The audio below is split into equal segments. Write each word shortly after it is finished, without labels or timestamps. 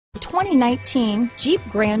2019 Jeep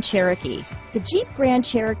Grand Cherokee. The Jeep Grand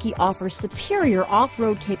Cherokee offers superior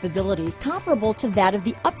off-road capability comparable to that of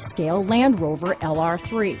the upscale Land Rover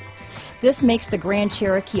LR3. This makes the Grand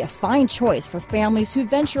Cherokee a fine choice for families who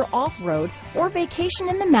venture off-road or vacation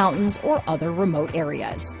in the mountains or other remote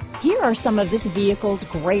areas. Here are some of this vehicle's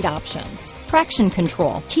great options: traction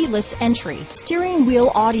control, keyless entry, steering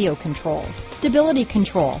wheel audio controls, stability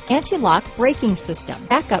control, anti-lock braking system,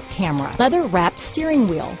 backup camera, leather-wrapped steering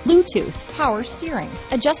wheel, Bluetooth, power steering,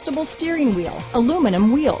 adjustable steering wheel,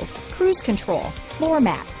 aluminum wheels, cruise control, floor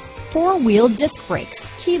mats, four-wheel disc brakes,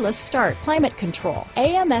 keyless start, climate control,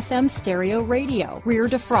 AM/FM stereo radio, rear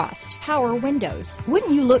defrost, power windows.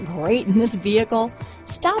 Wouldn't you look great in this vehicle?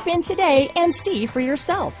 Stop in today and see for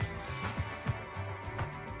yourself.